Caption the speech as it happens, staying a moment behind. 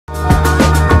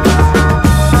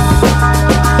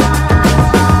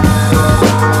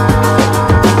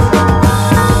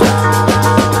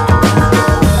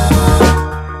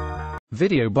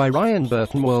video by Ryan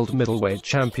BurtonWorld. Middleweight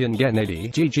champion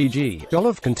Gennady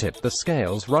Golovkin tipped the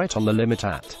scales right on the limit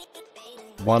at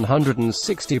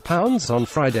 160 pounds on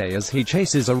Friday as he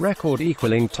chases a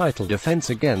record-equaling title defense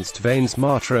against Vane's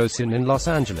Martirosyan in Los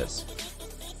Angeles.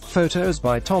 Photos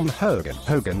by Tom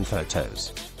Hogan.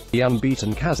 Photos. The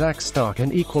unbeaten Kazakh star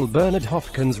can equal Bernard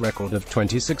Hopkins' record of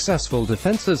 20 successful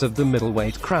defenses of the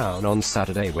middleweight crown on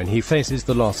Saturday when he faces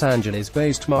the Los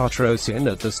Angeles-based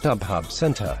Martirosyan at the StubHub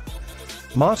Center.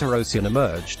 Martirosyan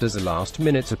emerged as a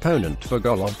last-minute opponent for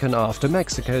Golovkin after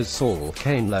Mexico's Saul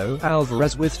Canelo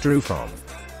Alvarez withdrew from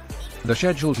the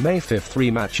scheduled May 5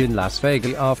 rematch in Las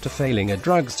Vegas after failing a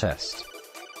drugs test.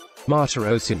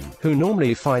 Martirosyan, who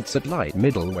normally fights at light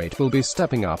middleweight, will be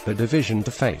stepping up a division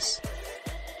to face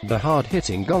the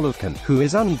hard-hitting Golovkin, who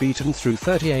is unbeaten through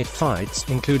 38 fights,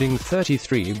 including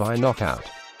 33 by knockout.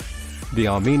 The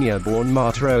Armenia-born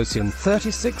Martirosyan,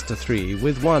 36-3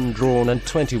 with 1 drawn and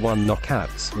 21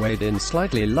 knockouts, weighed in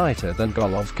slightly lighter than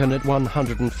Golovkin at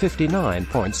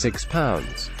 159.6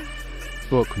 pounds.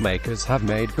 Bookmakers have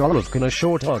made Golovkin a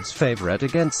short odds favorite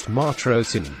against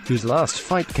Martirosyan, whose last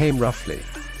fight came roughly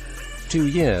 2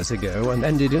 years ago and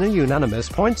ended in a unanimous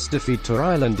points defeat to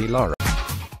Ryan.